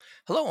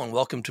Hello and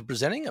welcome to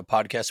Presenting, a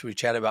podcast where we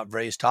chat about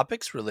various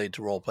topics related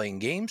to role-playing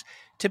games,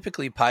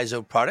 typically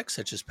Paizo products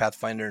such as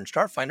Pathfinder and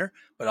Starfinder,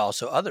 but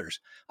also others.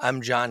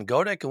 I'm John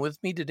Godek, and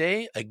with me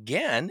today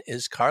again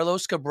is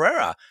Carlos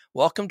Cabrera.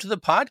 Welcome to the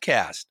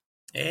podcast.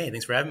 Hey,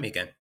 thanks for having me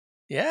again.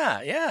 Yeah,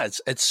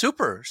 it's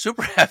super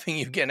having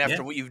you again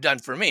after what you've done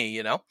for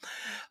me,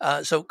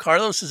 So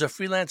Carlos is a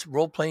freelance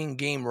role-playing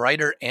game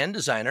writer and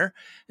designer.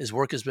 His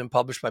work has been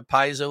published by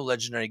Paizo,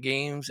 Legendary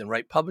Games, and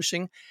Wright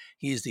Publishing.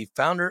 He is the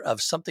founder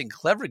of Something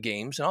Clever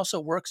Games and also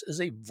works as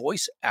a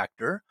voice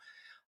actor.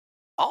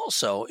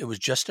 Also, it was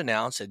just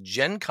announced at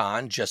Gen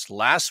Con just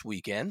last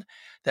weekend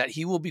that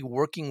he will be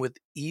working with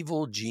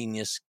Evil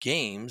Genius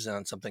Games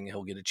on something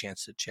he'll get a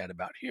chance to chat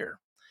about here.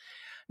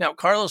 Now,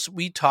 Carlos,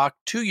 we talked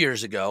 2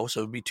 years ago,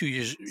 so it would be 2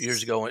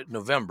 years ago in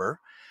November.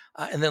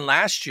 And then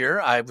last year,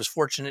 I was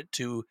fortunate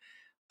to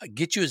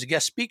get you as a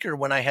guest speaker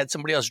when I had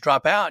somebody else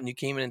drop out, and you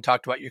came in and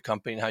talked about your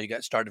company and how you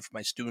got started for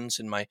my students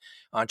in my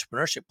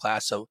entrepreneurship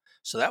class. So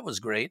that was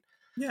great.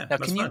 Yeah, Now,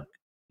 that's fun.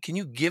 can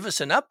you give us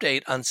an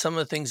update on some of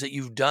the things that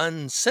you've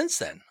done since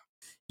then?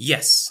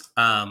 Yes.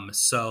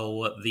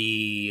 So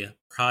the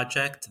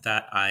project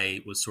that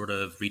I was sort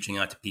of reaching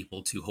out to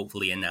people to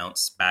hopefully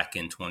announce back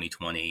in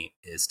 2020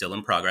 is still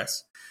in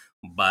progress.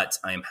 But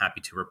I'm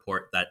happy to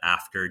report that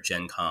after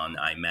Gen Con,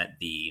 I met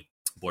the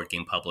board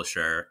game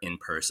publisher in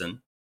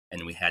person,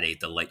 and we had a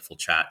delightful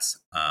chat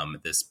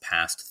this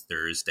past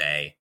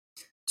Thursday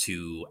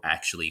to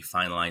actually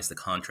finalize the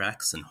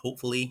contracts and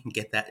hopefully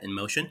get that in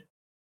motion.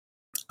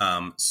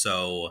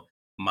 So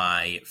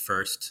my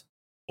first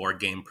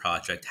board game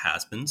project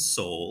has been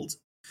sold.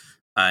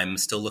 I'm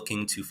still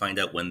looking to find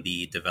out when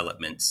the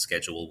development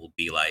schedule will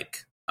be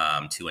like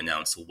to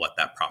announce what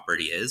that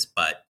property is,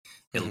 but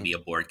it'll be a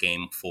board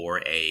game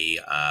for a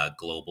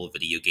global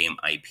video game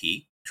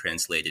IP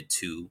translated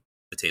to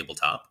the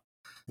tabletop.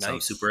 Nice. So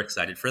I'm super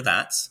excited for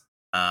that.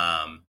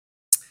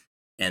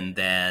 And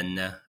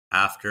then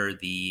after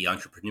the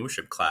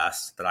entrepreneurship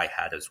class that I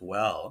had as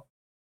well,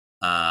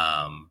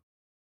 man,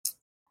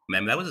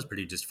 that was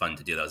pretty just fun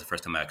to do. That was the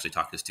first time I actually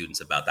talked to students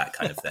about that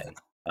kind of thing.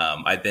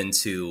 I've been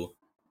to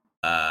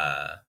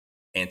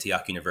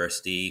Antioch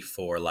University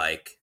for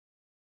like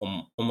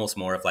almost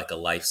more of like a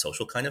life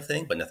social kind of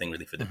thing, but nothing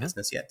really for the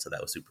business yet. So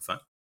that was super fun.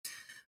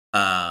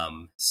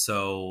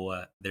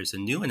 So there's a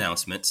new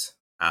announcement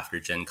after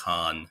Gen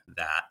Con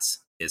that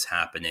is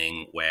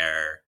happening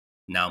where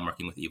now I'm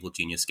working with Evil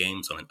Genius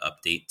Games on an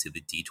update to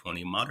the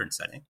D20 modern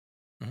setting.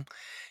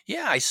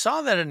 Yeah, I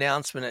saw that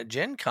announcement at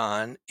Gen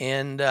Con,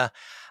 and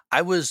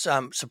I was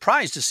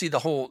surprised to see the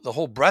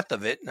whole breadth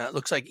of it. Now, it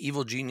looks like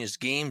Evil Genius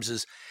Games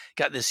has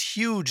got this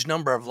huge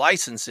number of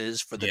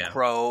licenses for the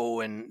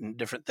Crow and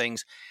different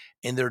things,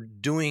 and they're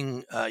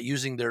doing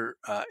using their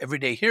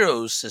Everyday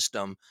Heroes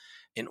system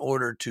in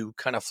order to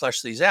kind of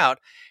flesh these out.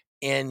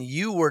 And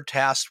you were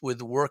tasked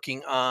with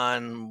working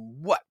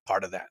on what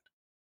part of that?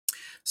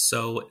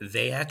 So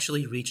they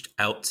actually reached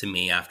out to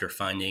me after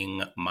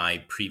finding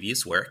my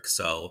previous work.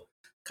 So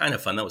kind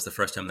of fun. That was the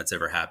first time that's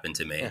ever happened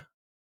to me.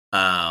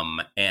 Yeah.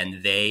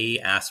 And they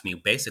asked me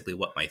basically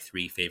what my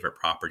 3 favorite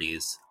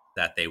properties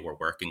that they were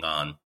working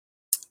on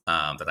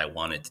that I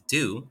wanted to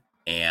do.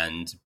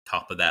 And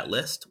top of that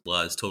list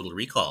was Total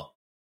Recall.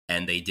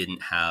 And they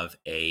didn't have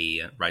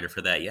a writer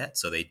for that yet.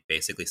 So they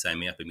basically signed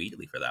me up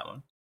immediately for that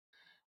one.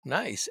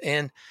 Nice.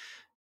 And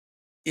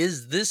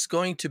is this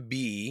going to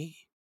be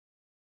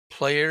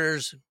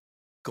players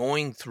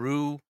going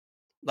through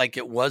like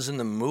it was in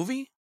the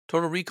movie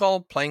Total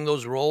Recall, playing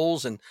those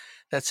roles and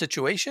that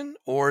situation,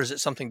 or is it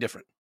something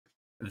different?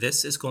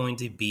 This is going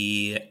to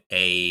be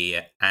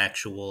a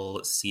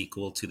actual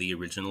sequel to the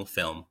original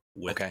film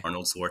with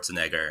Arnold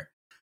Schwarzenegger,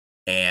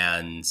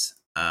 and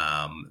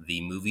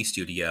the movie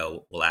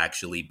studio will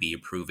actually be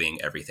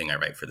approving everything I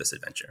write for this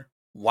adventure.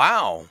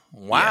 Wow.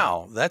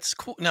 Yeah. That's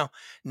cool. Now,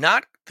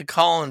 not the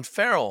Colin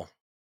Farrell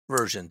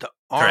version, the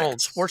Arnold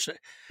Schwarzenegger.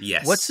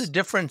 Yes. What's the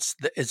difference?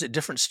 Is it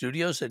different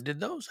studios that did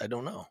those? I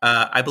don't know.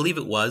 I believe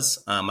it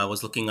was. I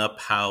was looking up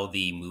how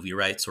the movie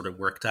rights sort of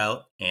worked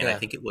out, and I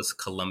think it was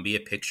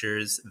Columbia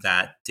Pictures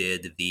that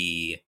did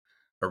the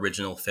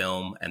original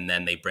film, and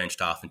then they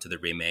branched off into the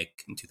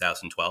remake in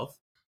 2012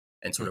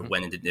 and sort of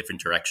went in a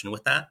different direction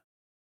with that.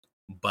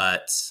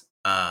 But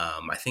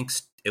I think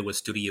it was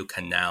Studio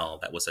Canal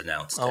that was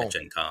announced at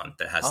Gen Con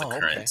that has the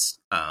current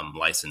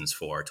license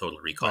for Total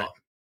Recall.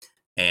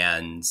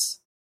 And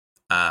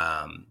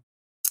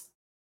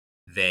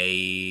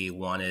they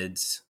wanted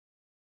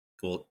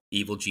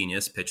Evil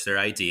Genius pitch their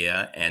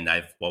idea, and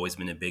I've always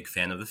been a big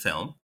fan of the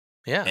film.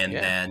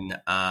 Then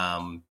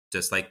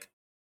just like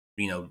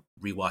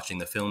rewatching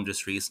the film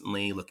just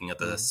recently, looking at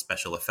the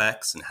special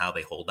effects and how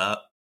they hold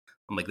up,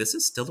 I'm like, this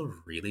is still a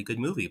really good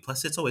movie.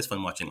 Plus, it's always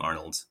fun watching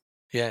Arnold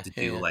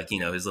do like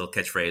his little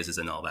catchphrases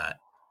and all that.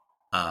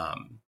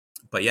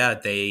 But yeah,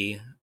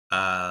 they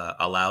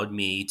allowed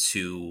me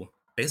to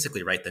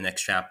basically write the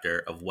next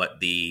chapter of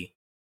what the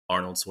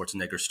Arnold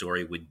Schwarzenegger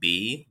story would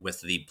be, with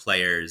the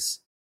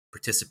players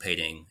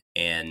participating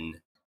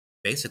in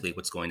basically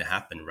what's going to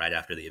happen right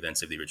after the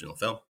events of the original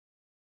film.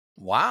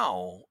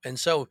 Wow. And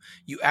so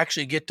you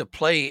actually get to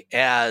play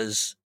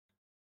as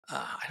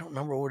I don't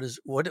remember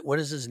what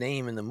is his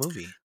name in the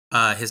movie.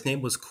 His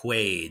name was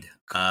Quaid,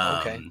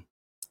 Okay.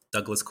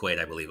 Douglas Quaid,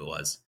 I believe it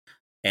was.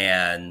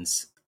 And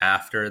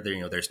after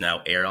there, there's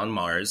now air on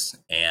Mars,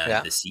 and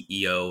Yeah. the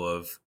CEO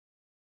of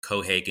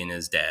Cohagen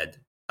is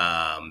dead.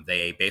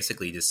 They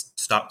basically just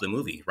stopped the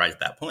movie right at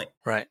that point.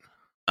 Right.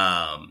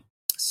 Um,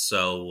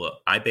 so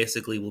I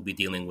basically will be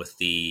dealing with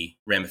the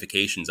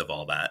ramifications of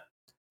all that,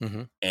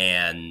 Hmm.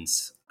 and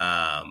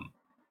um,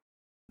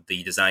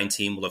 the design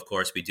team will, of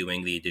course, be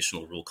doing the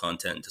additional rule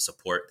content to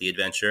support the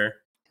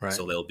adventure. Right.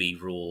 So there'll be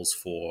rules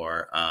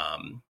for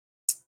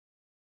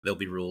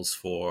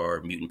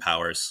mutant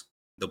powers.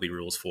 There'll be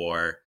rules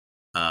for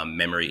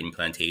memory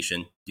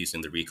implantation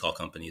using the Recall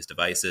Company's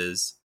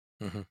devices.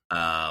 Hmm.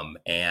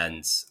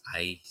 And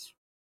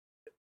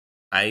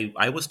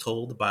I was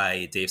told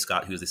by Dave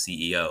Scott, who's the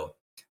CEO,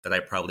 that I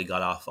probably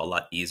got off a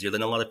lot easier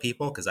than a lot of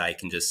people because I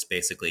can just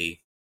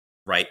basically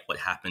write what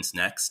happens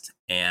next,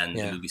 and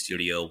the Yeah. movie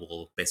studio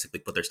will basically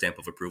put their stamp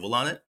of approval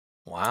on it.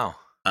 Wow.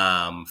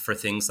 For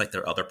things like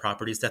their other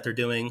properties that they're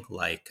doing,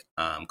 like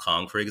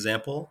Kong, for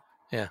example,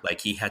 Yeah.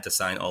 like he had to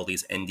sign all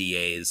these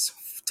NDAs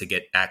to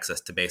get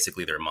access to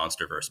basically their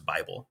MonsterVerse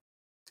Bible.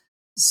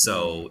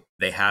 So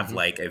they have Mm-hmm.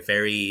 like a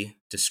very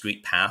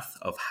discrete path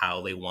of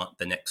how they want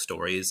the next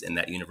stories in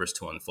that universe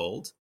to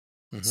unfold.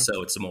 Hmm.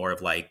 So it's more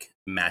of like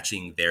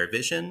matching their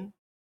vision,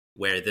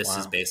 where this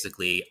is Wow.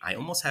 basically, I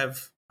almost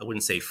have, I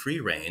wouldn't say free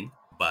reign,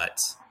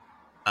 but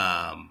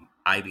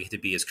I get to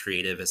be as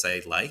creative as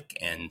I like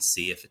and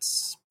see if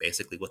it's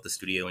basically what the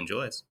studio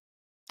enjoys.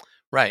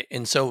 Right.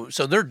 And so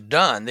they're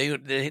done. They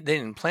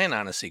didn't plan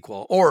on a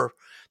sequel, or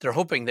they're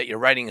hoping that your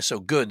writing is so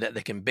good that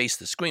they can base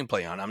the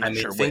screenplay on. I'm I not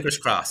mean, sure fingers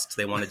which. crossed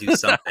they want to do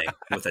something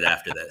with it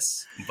after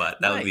this, but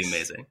that would be Nice.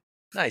 amazing.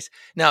 Nice.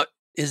 Now,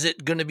 is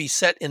it going to be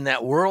set in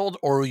that world,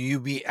 or will you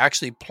be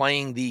actually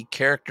playing the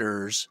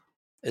characters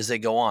as they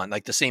go on,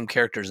 like the same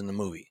characters in the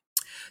movie?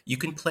 You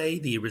can play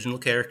the original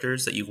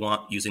characters that you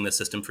want using the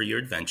system for your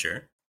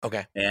adventure.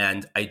 Okay.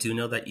 And I do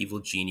know that Evil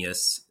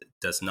Genius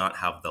does not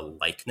have the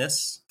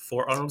likeness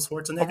for Arnold Oh,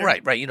 Schwarzenegger.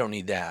 right, right. You don't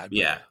need that, but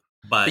Yeah.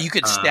 you But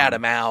could stat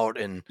them out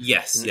and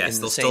yes, yes, in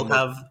the they'll still same with.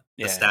 have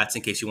the Yeah. stats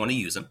in case you want to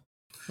use them.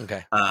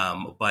 Okay.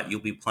 But you'll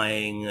be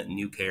playing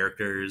new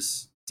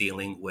characters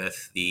dealing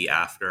with the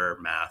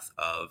aftermath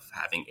of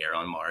having air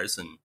on Mars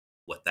and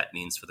what that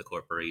means for the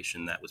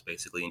corporation that was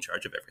basically in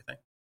charge of everything.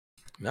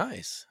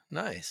 Nice.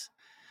 Nice.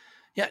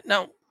 Yeah.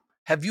 Now,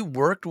 have you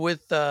worked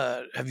with?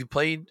 Have you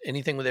played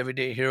anything with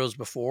Everyday Heroes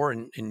before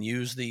and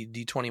used the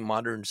D20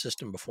 modern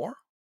system before?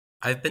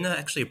 I've been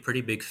actually a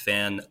pretty big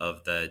fan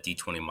of the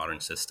D20 modern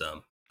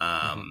system.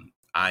 Hmm.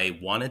 I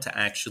wanted to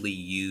actually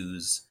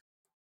use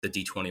the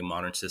D20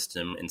 modern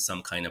system in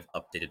some kind of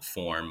updated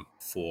form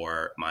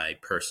for my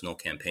personal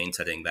campaign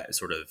setting that is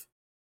sort of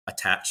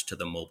attached to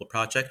the mobile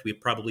project we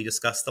probably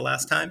discussed the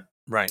last time.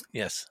 Right.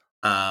 Yes.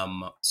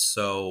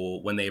 So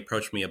when they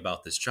approached me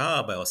about this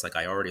job, I was like,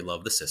 I already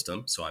love the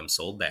system, so I'm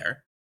sold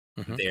there.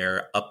 Hmm.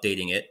 They're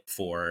updating it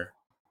for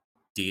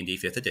D&D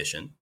 5th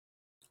edition,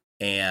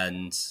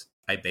 and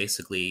I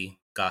basically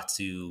got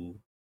to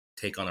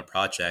take on a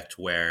project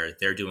where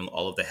they're doing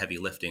all of the heavy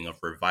lifting of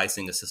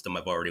revising a system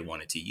I've already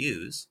wanted to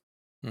use.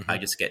 Hmm. I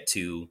just get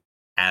to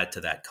add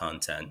to that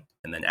content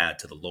and then add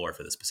to the lore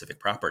for the specific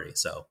property.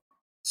 So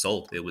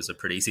sold. It was a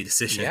pretty easy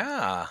decision.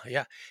 Yeah.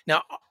 Yeah.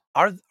 Now,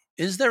 are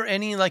is there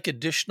any like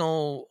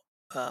additional,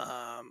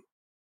 um,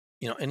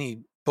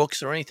 any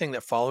books or anything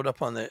that followed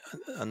up on the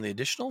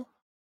additional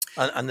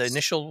on the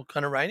initial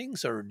kind of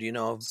writings, or do you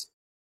know of?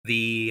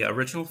 The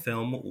original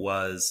film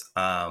was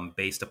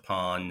based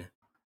upon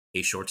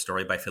a short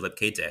story by Philip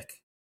K.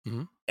 Dick,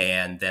 Mhm.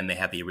 and then they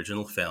had the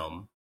original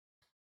film.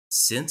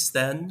 Since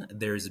then,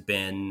 there's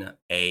been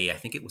I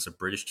think it was a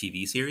British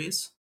TV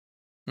series,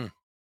 Hmm.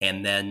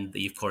 and then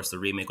of course the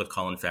remake with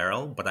Colin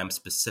Farrell. But I'm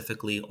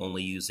specifically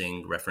only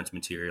using reference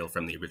material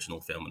from the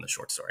original film and the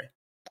short story.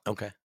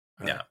 Okay.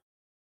 All right. Yeah,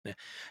 Yeah.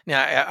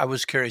 Now, I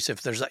was curious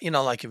if there's,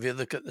 like if you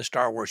look at the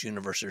Star Wars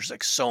universe, there's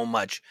like so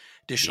much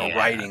additional yeah,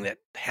 writing that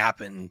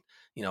happened,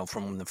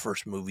 from when the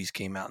first movies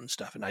came out and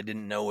stuff. And I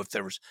didn't know if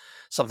there was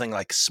something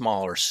like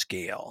smaller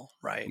scale,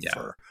 right, yeah,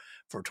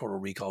 for Total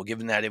Recall,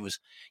 given that it was,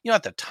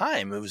 at the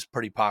time it was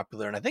pretty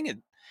popular, and I think it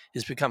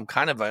has become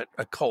kind of a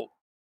cult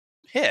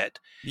hit,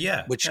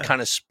 yeah, which yeah,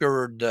 kind of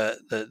spurred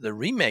the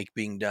remake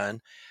being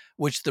done,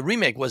 which the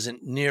remake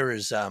wasn't near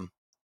as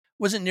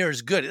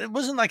good. It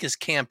wasn't like as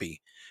campy,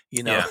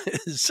 yeah.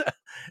 as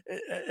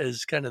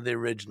as kind of the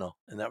original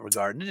in that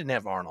regard. And it didn't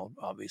have Arnold,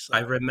 I obviously.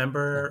 Yeah.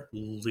 remember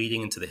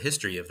reading into the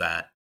history of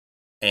that.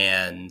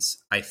 And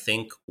I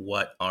think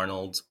what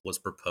Arnold was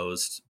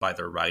proposed by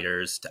the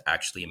writers to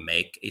actually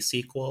make a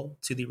sequel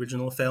to the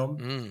original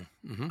film,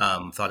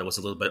 Mm-hmm. thought it was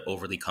a little bit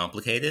overly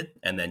complicated.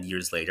 And then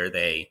years later,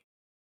 they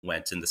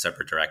went in the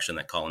separate direction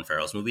that Colin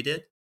Farrell's movie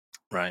did.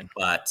 Right.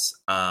 But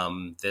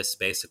this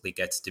basically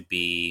gets to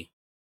be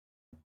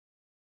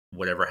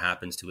whatever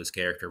happens to his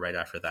character right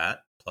after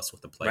that, plus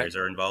what the Right. players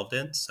are involved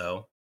in.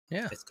 So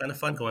Yeah. it's kind of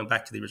fun going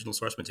back to the original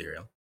source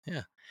material.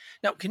 Yeah.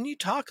 Now, can you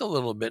talk a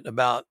little bit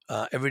about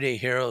Everyday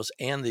Heroes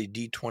and the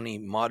D20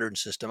 modern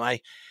system?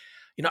 I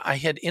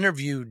had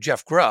interviewed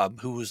Jeff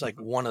Grubb, who was like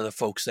Mhm. one of the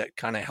folks that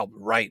kind of helped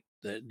write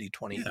the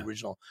Yeah.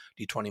 original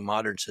D20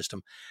 modern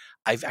system.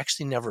 I've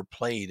actually never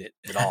played it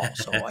at all,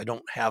 so I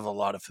don't have a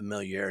lot of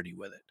familiarity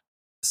with it.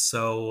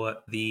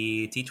 So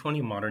the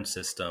D20 modern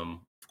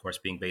system, of course,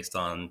 being based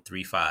on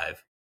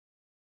 3.5,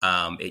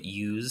 it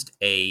used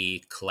a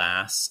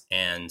class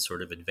and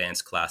sort of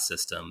advanced class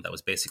system that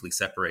was basically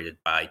separated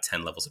by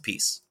 10 levels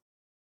apiece.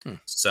 Hmm.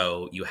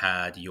 So you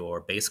had your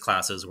base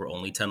classes were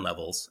only 10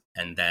 levels,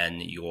 and then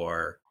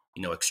your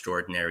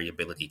extraordinary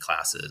ability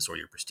classes or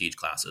your prestige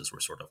classes were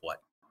sort of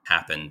what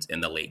happened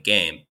in the late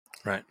game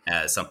Right.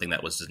 as something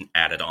that was an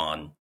added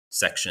on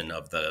section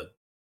of the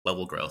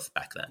level growth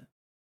back then.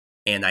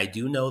 And I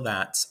do know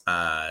that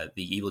the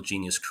Evil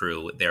Genius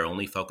crew, they're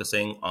only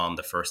focusing on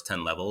the first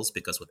 10 levels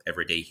because with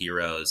Everyday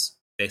Heroes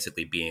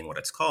basically being what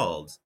it's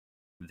called,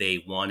 they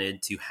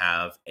wanted to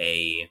have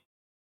a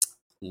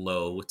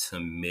low to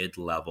mid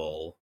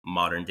level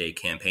modern day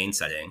campaign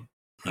setting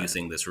Right.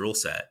 using this rule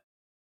set.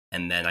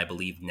 And then I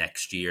believe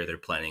next year they're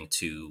planning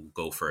to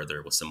go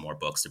further with some more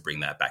books to bring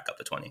that back up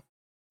to 20.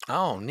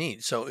 Oh,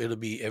 neat. So it'll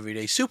be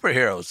Everyday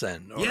Superheroes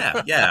then, or Yeah.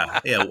 Or,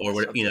 something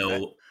like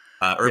that.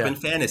 Yeah. urban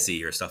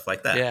fantasy or stuff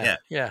like that. Yeah, Yeah.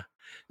 yeah.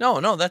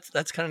 No,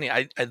 that's kind of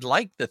neat. I'd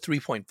like the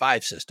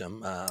 3.5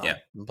 system. Yeah.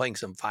 I'm playing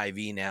some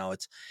 5e now.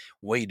 It's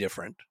way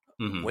different,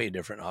 Hmm.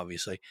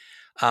 obviously.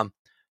 Um,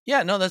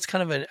 yeah, no, that's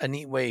kind of a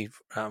neat way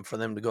for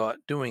them to go out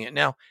doing it.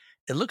 Now,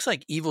 it looks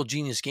like Evil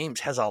Genius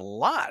Games has a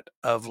lot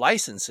of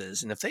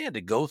licenses, and if they had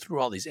to go through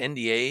all these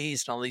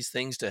NDAs and all these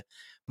things to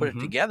put it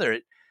Hmm.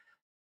 together,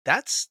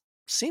 that's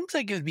seems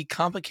like it would be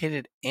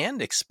complicated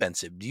and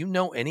expensive. Do you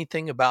know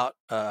anything about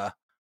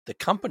the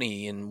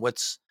company and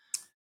what's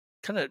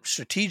kind of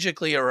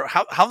strategically, or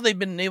how they've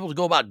been able to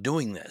go about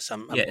doing this?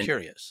 I'm Yeah. And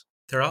curious.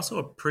 they're also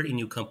a pretty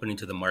new company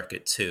to the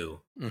market,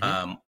 too.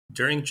 Hmm.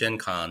 During Gen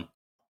Con,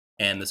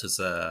 and this was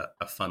a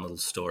fun little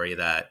story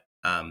that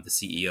the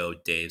CEO,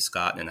 Dave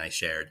Scott, and I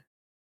shared,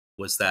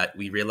 was that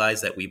we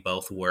realized that we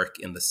both work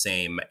in the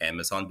same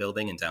Amazon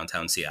building in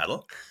downtown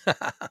Seattle.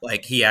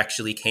 Like, he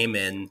actually came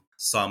in,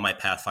 saw my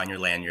Pathfinder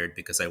lanyard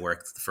because I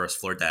worked at the first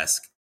floor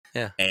desk,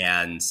 Yeah,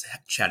 and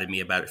chatted me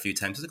about it a few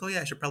times. He's like, oh,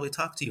 yeah, I should probably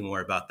talk to you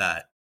more about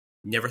that.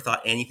 Never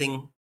thought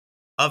anything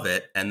of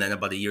it. And then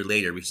about a year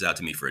later, reaches out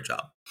to me for a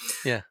job.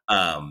 yeah.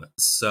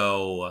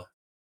 So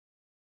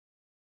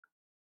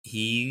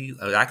he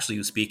actually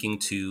was speaking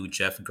to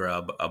Jeff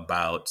Grubb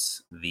about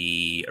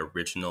the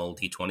original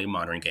D20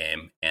 modern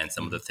game and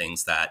some of Hmm. the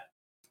things that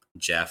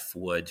Jeff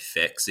would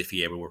fix if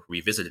he ever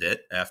revisited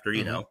it after,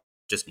 Hmm.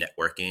 just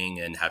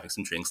networking and having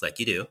some drinks like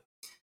you do.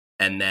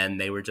 And then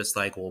they were just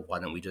like, well, why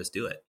don't we just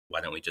do it?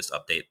 Why don't we just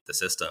update the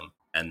system?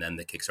 And then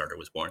the Kickstarter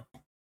was born.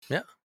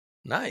 Yeah,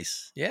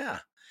 nice.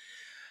 Yeah.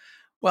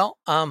 Well,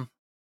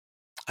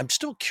 I'm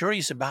still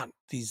curious about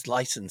these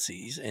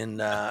licensees, and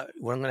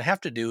what I'm going to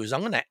have to do is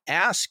I'm going to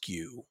ask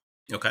you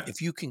Okay.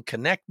 if you can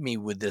connect me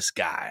with this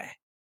guy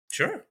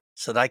Sure.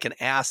 so that I can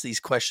ask these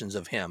questions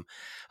of him.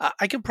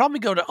 I could probably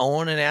go to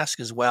Owen and ask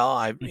as well.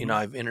 Hmm.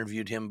 I've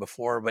interviewed him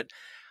before, but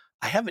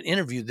I haven't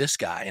interviewed this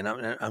guy, and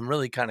I'm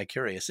really kind of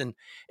curious. And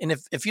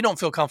if you don't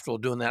feel comfortable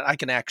doing that, I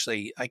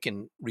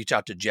can reach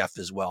out to Jeff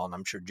as well, and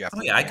I'm sure Jeff Oh,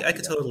 would yeah. I be could happy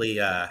to.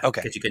 totally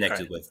Okay, get you all right,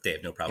 connected with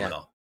Dave. No problem yeah, at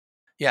all.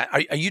 yeah.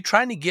 Are you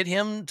trying to get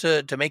him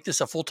to make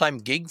this a full-time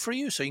gig for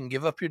you so you can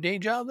give up your day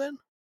job then?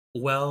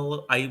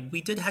 Well,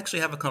 we did actually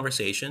have a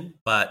conversation,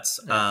 but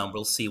Yeah,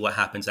 we'll see what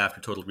happens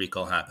after Total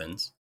Recall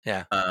happens.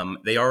 yeah,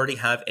 They already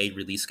have a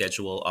release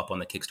schedule up on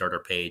the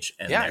Kickstarter page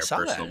and yeah. I their saw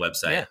personal that.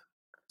 website. Yeah.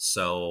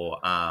 So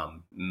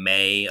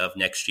May of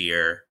next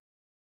year,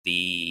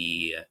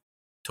 the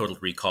Total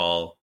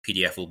Recall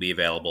PDF will be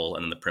available,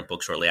 and then the print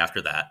book shortly after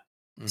that.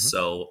 Hmm.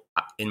 So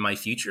in my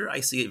future,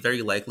 I see it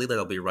very likely that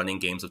I'll be running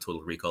games of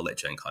Total Recall at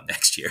Gen Con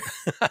next year.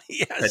 That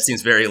Yes.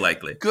 seems very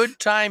likely. Good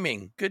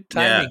timing. Good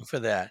Yeah. timing for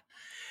that.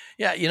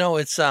 Yeah,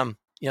 it's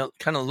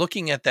kind of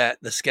looking at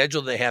the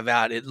schedule they have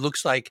out, it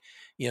looks like,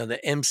 the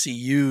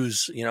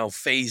MCU's,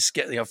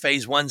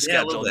 phase 1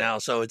 Yeah, a little schedule bit. now.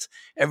 So it's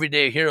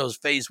Everyday Heroes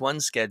phase 1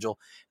 schedule,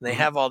 and they Hmm.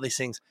 have all these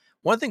things.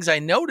 One of the things I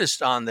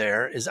noticed on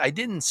there is I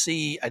don't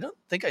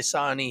think I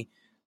saw any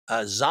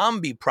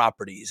zombie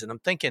properties, and I'm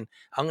thinking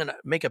I'm going to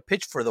make a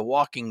pitch for The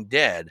Walking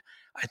Dead.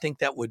 I think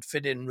that would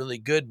fit in really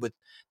good with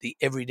the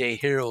Everyday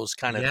Heroes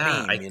kind of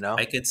Yeah, theme,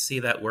 I could see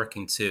that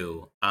working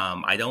too.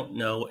 I don't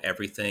know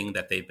everything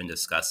that they've been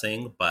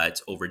discussing,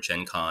 but over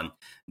Gen Con,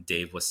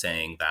 Dave was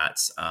saying that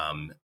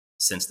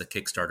since the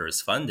Kickstarter is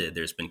funded,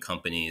 there's been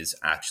companies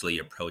actually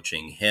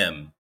approaching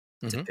him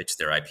to Hmm. pitch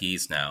their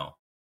IPs now.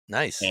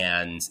 Nice.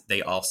 And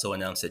they also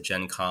announced at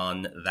Gen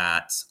Con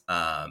that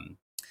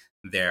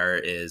there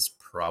is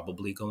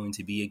probably going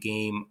to be a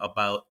game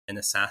about an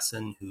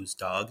assassin whose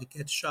dog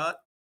gets shot.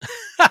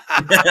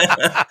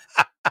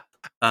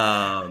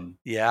 um,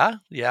 Yeah,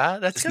 yeah,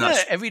 that's it's kind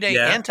not, of everyday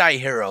yeah,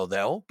 anti-hero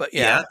though, but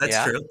yeah, yeah, that's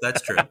yeah, true.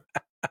 That's true.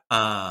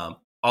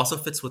 Also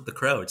fits with The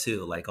Crow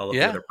too, like all of the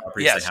yeah, other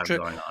properties they yes, have true.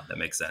 going on. That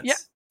makes Yeah,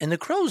 sense. And the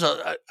crows,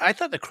 I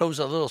thought the crows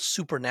a little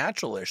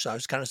supernatural-ish, so I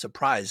was kind of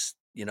surprised,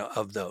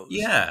 of those,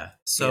 Yeah.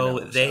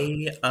 So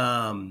so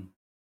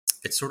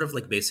it's sort of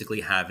like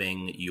basically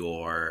having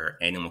your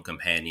animal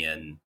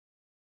companion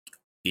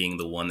being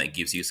the one that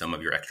gives you some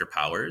of your extra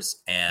powers.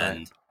 right.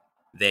 And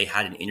they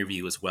had an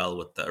interview as well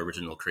with the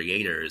original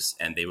creators,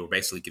 and they were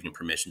basically given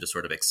permission to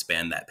sort of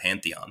expand that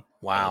pantheon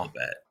a little Wow.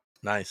 bit.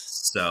 Nice.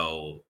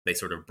 So they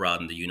sort of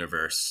broadened the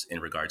universe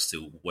in regards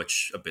to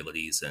which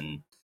abilities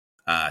and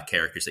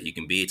characters that you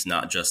can be. It's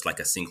not just like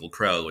a single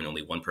crow and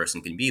only one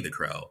person can be the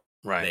crow.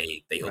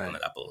 Right. They open Right.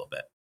 it up a little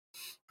bit.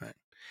 Right.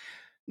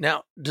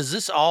 Now, this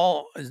is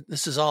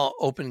all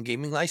open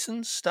gaming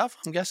license stuff,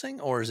 I'm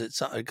guessing, or is it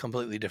a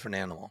completely different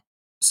animal?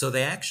 So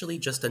they actually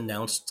just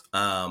announced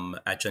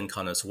at Gen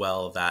Con as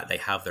well that they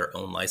have their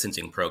own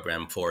licensing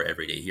program for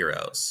Everyday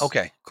Heroes.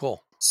 Okay,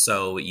 cool.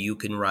 So you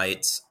can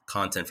write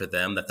content for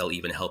them that they'll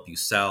even help you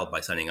sell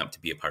by signing up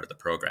to be a part of the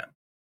program.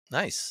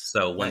 Nice.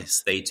 So once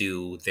Nice. they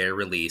do their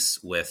release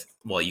with,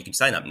 well, you can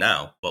sign up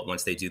now, but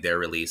once they do their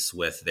release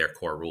with their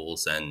core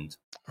rules and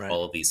Right.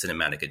 all of these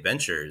cinematic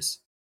adventures,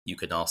 you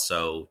can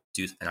also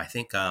do, and I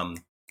think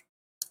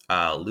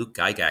Luke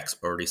Gygax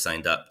already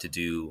signed up to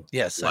do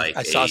Yes, like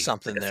I saw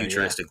something a there. Yeah.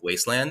 futuristic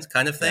wasteland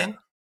kind of Yeah. thing.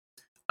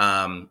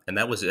 And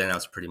that was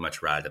announced pretty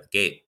much right at the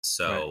gate.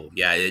 So Right.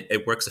 yeah,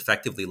 it works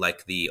effectively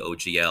like the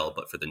OGL,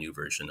 but for the new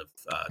version of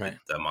Right.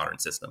 the modern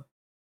system.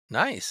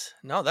 Nice.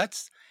 No,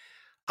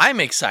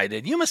 I'm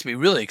excited. You must be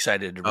really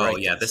excited to Oh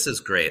write yeah, this. this is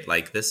great.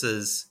 Like this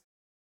is,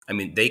 I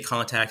mean, they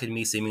contacted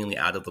me seemingly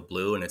out of the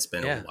blue, and it's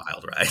been a Yeah.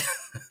 wild ride.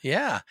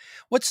 Yeah.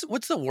 What's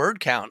the word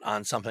count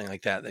on something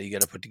like that you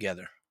got to put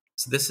together?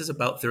 So this is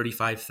about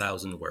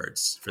 35,000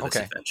 words for this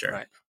Okay. adventure.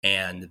 Right.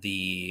 And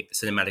the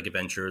cinematic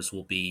adventures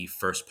will be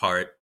first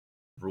part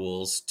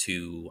rules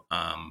to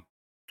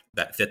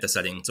that fit the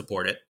setting and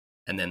support it,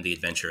 and then the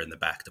adventure in the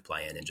back to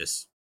play in and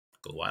just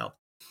go wild.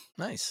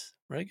 Nice.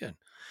 Very good.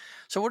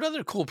 So what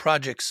other cool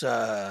projects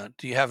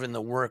do you have in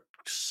the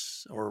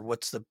works, or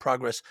what's the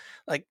progress?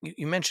 Like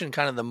you mentioned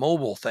kind of the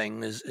mobile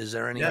thing. Is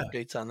there any Yeah.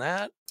 updates on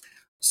that?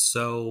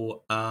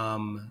 So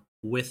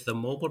with the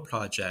mobile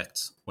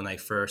project, when I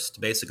first,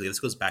 basically, this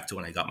goes back to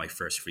when I got my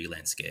first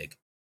freelance gig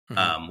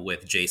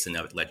with Jason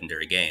at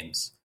Legendary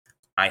Games.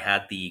 I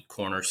had the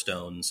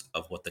cornerstones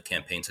of what the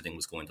campaign setting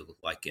was going to look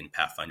like in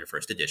Pathfinder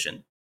First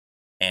Edition.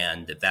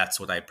 And that's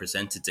what I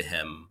presented to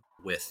him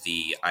with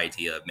the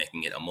idea of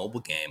making it a mobile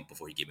game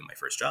before he gave me my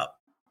first job.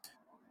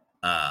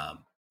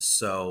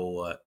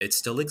 So it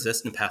still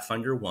exists in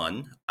Pathfinder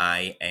 1.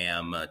 I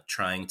am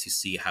trying to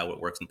see how it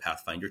works in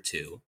Pathfinder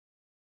 2.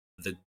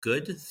 The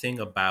good thing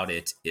about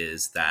it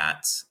is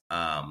that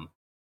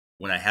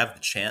when I have the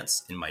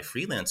chance in my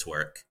freelance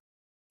work,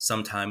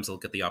 sometimes I'll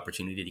get the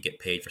opportunity to get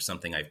paid for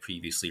something I've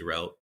previously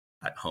wrote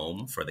at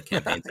home for the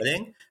campaign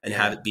setting and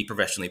have it be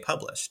professionally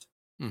published.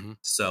 Mm-hmm.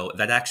 So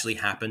that actually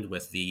happened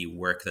with the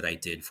work that I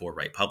did for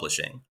Right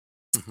Publishing.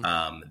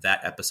 Mm-hmm.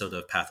 That episode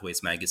of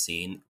Pathways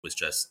Magazine was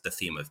just the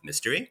theme of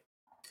mystery.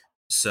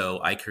 So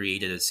I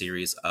created a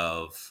series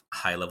of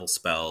high-level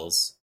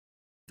spells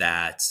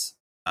that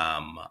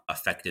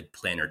affected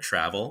planar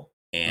travel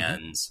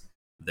and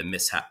the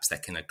mishaps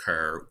that can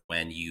occur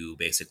when you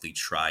basically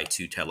try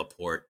to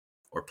teleport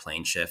or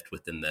plane shift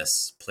within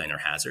this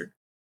planar hazard.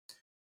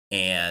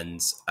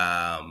 And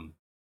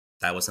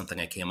that was something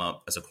I came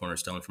up as a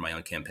cornerstone for my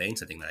own campaign,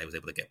 something that I was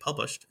able to get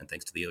published. And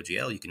thanks to the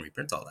OGL, you can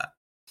reprint all that.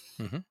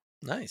 Mm-hmm.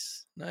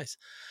 Nice.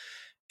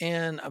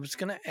 And I was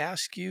going to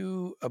ask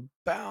you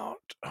about,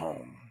 I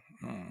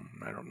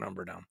don't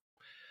remember now.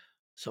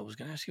 So I was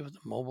going to ask you about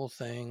the mobile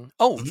thing.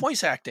 Oh,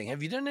 voice acting.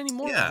 Have you done any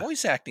more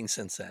voice acting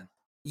since then?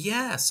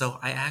 Yeah, so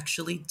I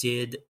actually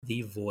did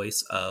the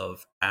voice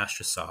of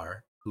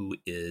Ashtasar, who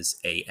is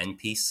a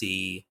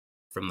NPC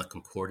from the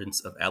Concordance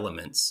of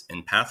Elements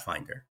in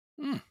Pathfinder.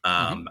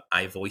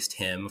 I voiced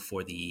him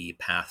for the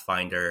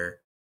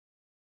Pathfinder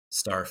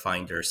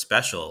Starfinder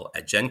special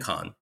at Gen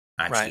Con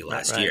actually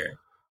last year.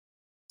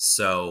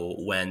 So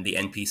when the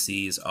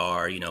NPCs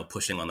are,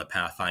 pushing on the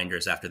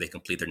Pathfinders after they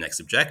complete their next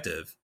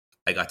objective,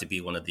 I got to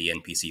be one of the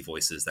NPC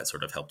voices that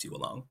sort of helped you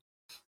along.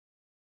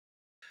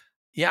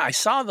 Yeah, I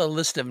saw the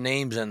list of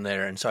names in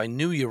there, and so I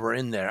knew you were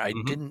in there. I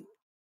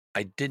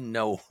didn't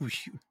know who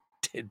you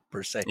did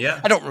per se.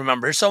 Yeah, I don't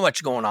remember. There's so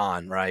much going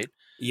on, right?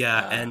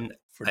 Yeah, and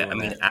I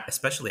mean,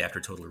 especially after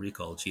Total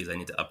Recall, geez, I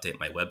need to update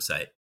my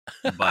website.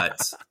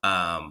 But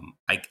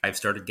I've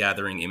started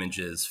gathering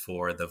images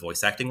for the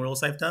voice acting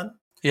roles I've done.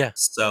 Yeah.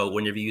 So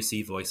whenever you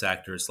see voice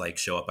actors like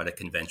show up at a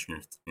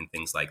convention and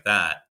things like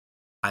that,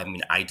 I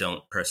mean, I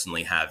don't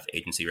personally have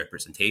agency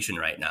representation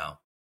right now,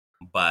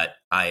 but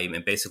I'm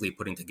basically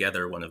putting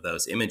together one of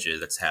those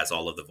images that has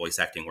all of the voice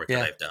acting work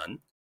that I've done.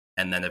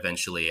 And then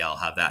eventually I'll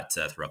have that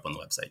to throw up on the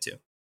website too.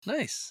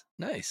 Nice.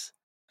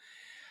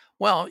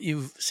 Well,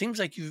 seems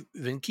like you've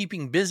been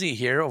keeping busy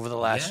here over the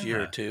last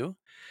year or two.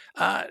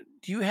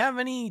 Do you have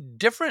any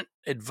different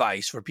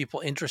advice for people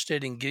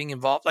interested in getting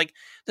involved? Like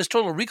this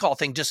Total Recall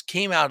thing just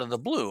came out of the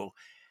blue.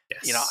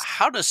 Yes.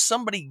 How does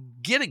somebody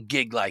get a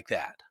gig like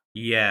that?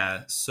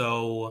 Yeah.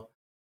 So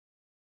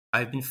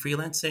I've been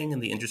freelancing in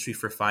the industry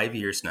for 5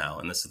 years now,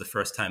 and this is the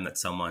first time that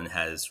someone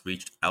has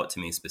reached out to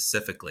me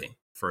specifically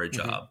for a Hmm.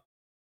 job.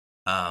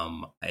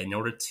 In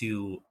order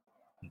to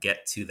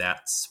get to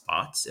that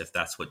spot, if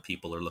that's what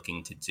people are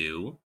looking to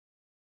do,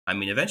 I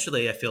mean,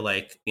 eventually, I feel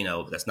like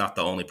that's not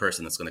the only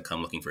person that's going to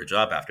come looking for a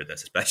job after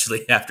this,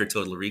 especially after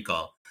Total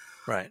Recall.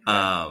 Right,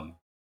 right. Um,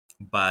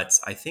 but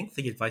I think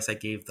the advice I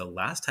gave the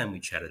last time we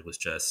chatted was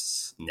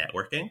just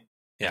networking.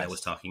 And I was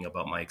Yes. talking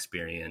about my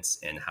experience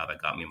and how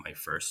that got me my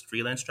first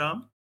freelance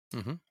job.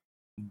 Hmm.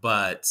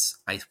 But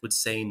I would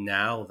say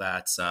now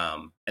that,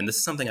 and this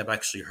is something I've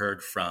actually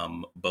heard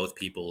from both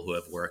people who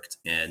have worked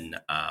in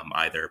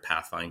either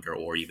Pathfinder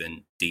or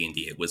even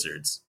D&D at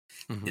Wizards,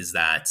 Hmm. is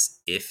that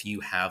if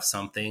you have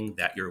something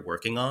that you're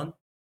working on,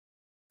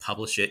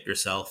 publish it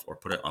yourself or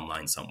put it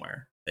online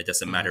somewhere. It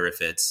doesn't Hmm. matter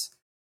if it's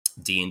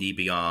D&D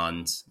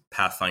Beyond,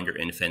 Pathfinder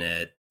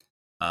Infinite,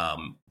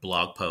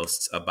 blog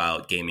posts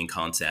about gaming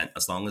content,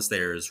 as long as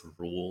there's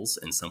rules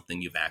and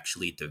something you've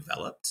actually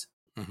developed,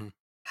 Hmm.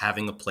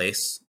 having a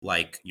place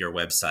like your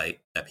website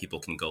that people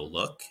can go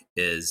look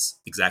is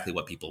exactly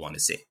what people want to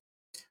see.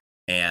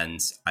 And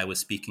I was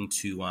speaking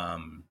to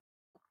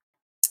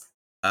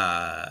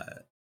uh,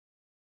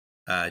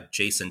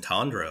 Jason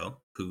Tondro,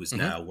 who's Hmm.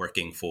 now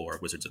working for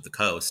Wizards of the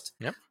Coast.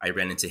 Yep. I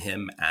ran into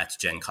him at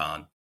Gen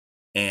Con,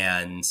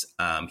 and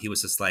he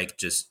was just like,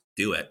 just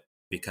do it,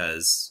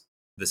 because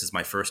this is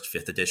my first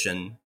 5th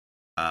edition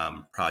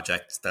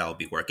project that I'll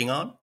be working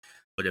on.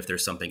 But if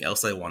there's something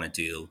else I want to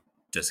do,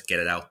 just get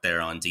it out there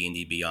on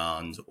D&D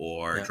Beyond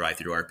or Yeah. Drive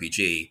Through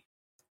RPG.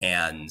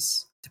 And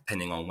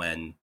depending on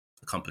when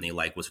a company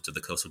like Wizards of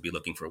the Coast will be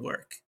looking for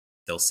work,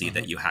 they'll see Hmm.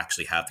 that you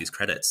actually have these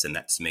credits, and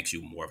that just makes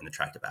you more of an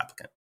attractive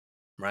applicant.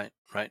 Right,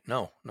 right.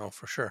 No, no,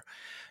 for sure.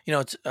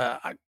 It's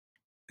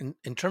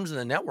in terms of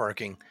the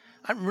networking,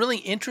 I'm really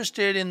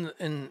interested in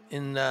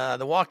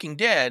The Walking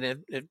Dead.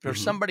 If there's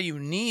Mm-hmm. somebody who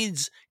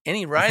needs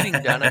any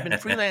writing done, I've been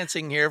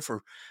freelancing here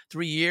for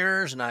 3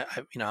 years, and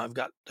I've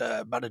got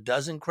about a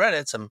dozen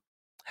credits. I'm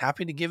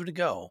happy to give it a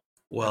go.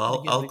 Happy to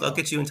Well, give it a I'll go.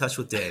 get you in touch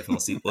with Dave, and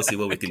we'll see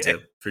what we can Okay.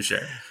 do for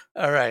sure.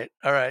 All right.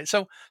 All right.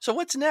 So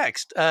what's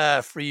next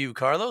for you,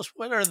 Carlos?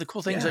 What are the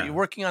cool things that you're Yeah.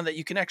 working on that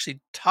you can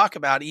actually talk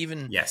about,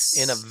 even in Yes.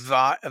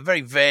 a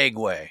very vague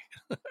way?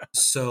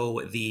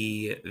 So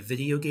the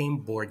video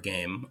game board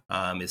game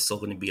is still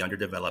going to be under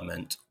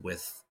development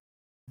with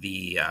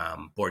the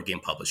board game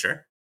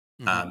publisher.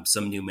 Hmm.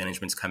 Some new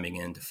management's coming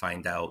in to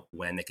find out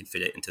when they can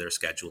fit it into their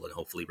schedule and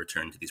hopefully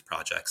return to these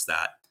projects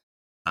that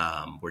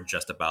were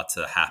just about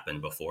to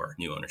happen before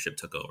new ownership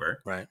took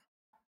over. Right.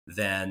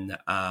 Then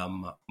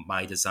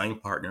my design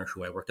partner,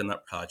 who I worked on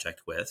that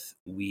project with,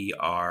 we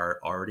are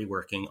already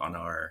working on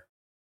our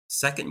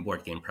second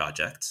board game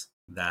project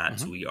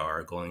that Hmm. we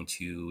are going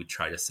to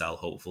try to sell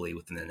hopefully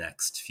within the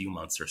next few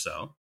months or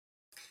so.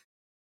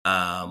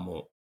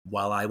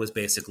 While I was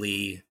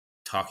basically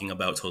talking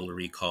about Total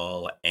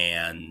Recall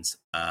and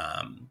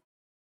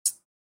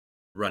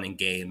running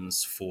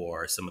games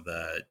for some of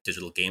the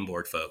digital game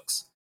board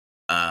folks,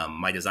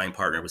 my design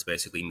partner was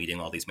basically meeting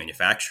all these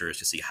manufacturers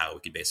to see how we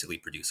could basically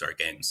produce our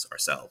games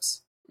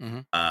ourselves. Hmm.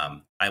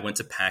 I went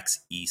to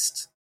PAX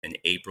East in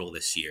April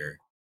this year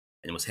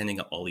and was handing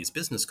out all these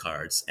business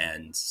cards.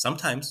 And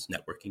sometimes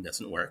networking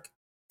doesn't work.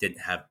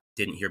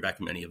 Didn't hear back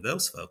from any of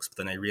those folks. But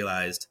then I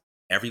realized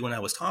everyone I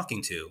was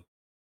talking to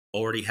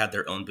already had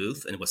their own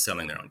booth and was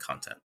selling their own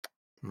content.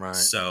 Right.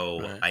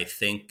 So Right. I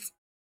think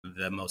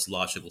the most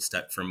logical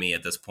step for me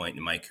at this point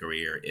in my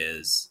career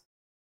is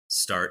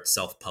start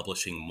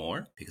self-publishing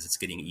more, because it's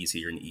getting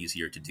easier and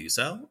easier to do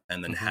so,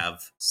 and then Hmm.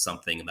 have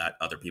something that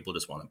other people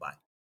just want to buy.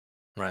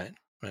 Right.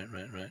 Right.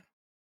 Right. Right.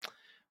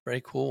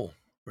 Very cool.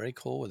 Very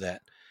cool with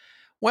that.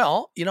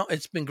 Well,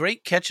 it's been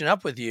great catching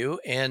up with you,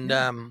 and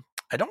Yeah.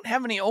 I don't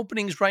have any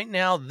openings right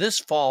now this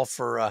fall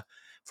for a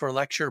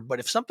lecture. But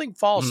if something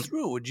falls Mhm.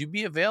 through, would you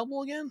be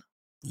available again?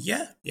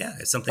 Yeah.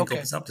 If something Okay.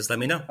 opens up, just let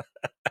me know.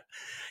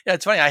 Yeah,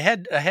 it's funny. I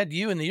had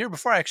you in the year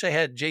before. Actually, I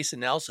had Jason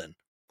Nelson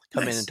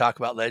come in and Nice. talk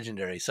about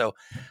Legendary. So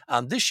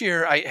this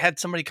year, I had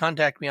somebody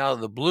contact me out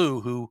of the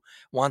blue who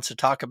wants to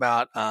talk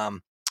about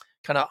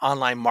kind of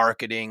online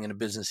marketing and a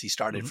business he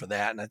started Hmm. for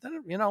that. And I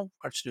thought,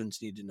 our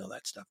students need to know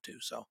that stuff too.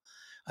 So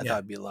I thought Yeah.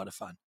 it'd be a lot of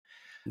fun.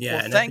 Yeah.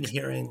 Well, And I've been thanks.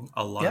 hearing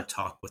a lot Yeah, of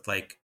talk with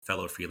like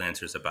fellow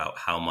freelancers about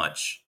how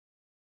much,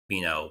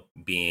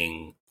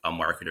 being a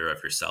marketer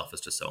of yourself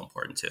is just so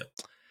important too.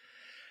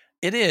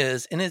 it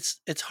is, and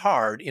it's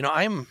hard.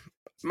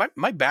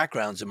 My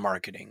background's in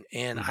marketing,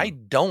 and I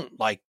Hmm. don't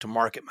like to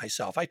market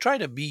myself. I try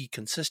to be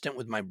consistent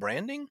with my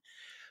branding,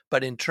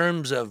 but in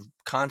terms of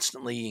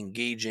constantly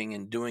engaging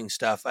and doing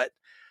stuff,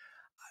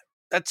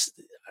 that's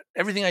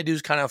everything I do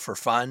is kind of for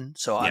fun.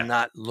 So I'm Yeah.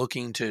 not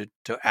looking to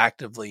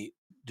actively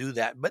do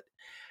that. But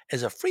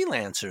as a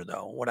freelancer,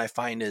 though, what I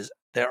find is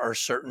there are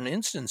certain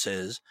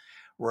instances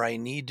where I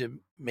need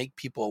to make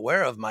people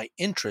aware of my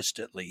interest,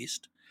 at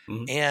least,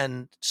 Hmm.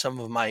 and some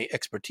of my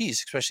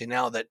expertise, especially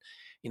now that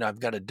I've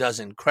got a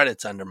dozen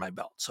credits under my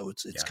belt. So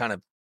it's Yeah. kind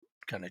of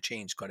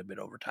changed quite a bit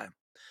over time.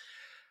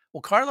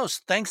 Well,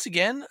 Carlos, thanks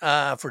again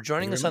for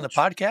joining us on the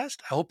much. podcast.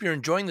 I hope you're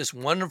enjoying this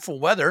wonderful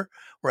weather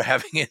we're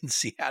having in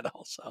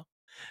Seattle. So,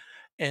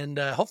 and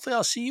hopefully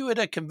I'll see you at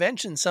a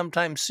convention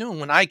sometime soon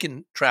when I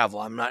can travel.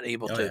 I'm not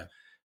able to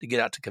get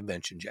out to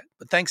conventions yet,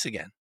 but thanks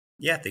again.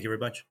 Yeah, thank you very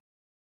much.